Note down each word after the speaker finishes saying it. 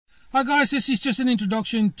Hi guys, this is just an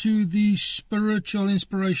introduction to the spiritual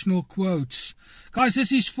inspirational quotes. Guys,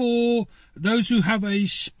 this is for those who have a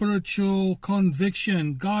spiritual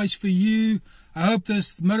conviction. Guys, for you, I hope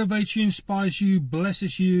this motivates you, inspires you,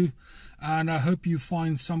 blesses you, and I hope you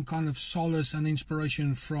find some kind of solace and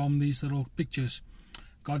inspiration from these little pictures.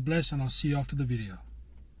 God bless, and I'll see you after the video.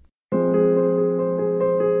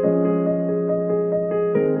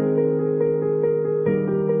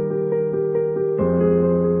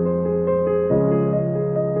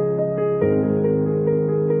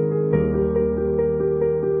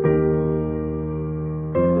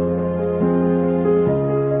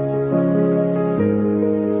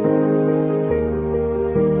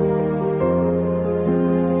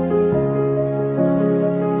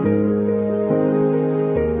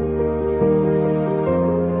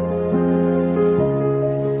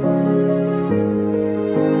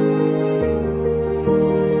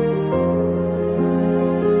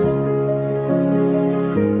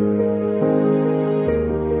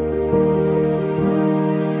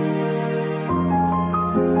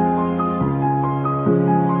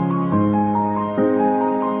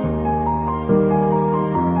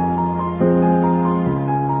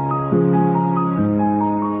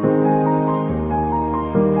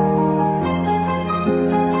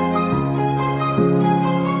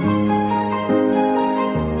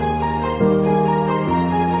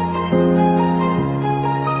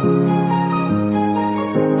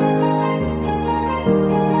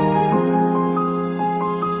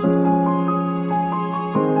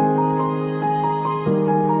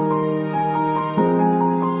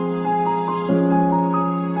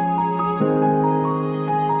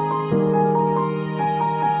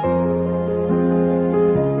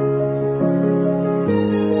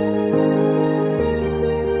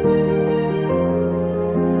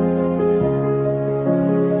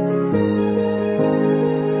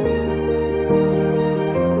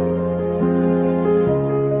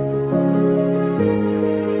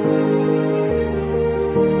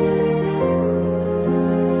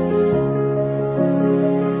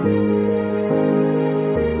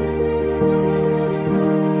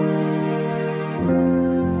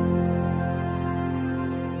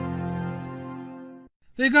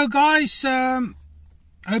 There you go, guys. I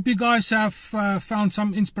hope you guys have found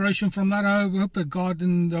some inspiration from that. I hope that God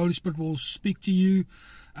and the Holy Spirit will speak to you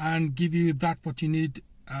and give you that what you need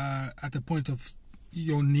at the point of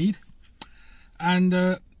your need.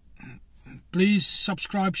 And please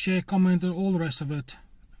subscribe, share, comment, and all the rest of it.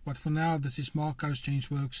 But for now, this is Mark, Courage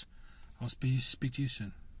Change Works. I'll speak to you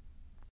soon.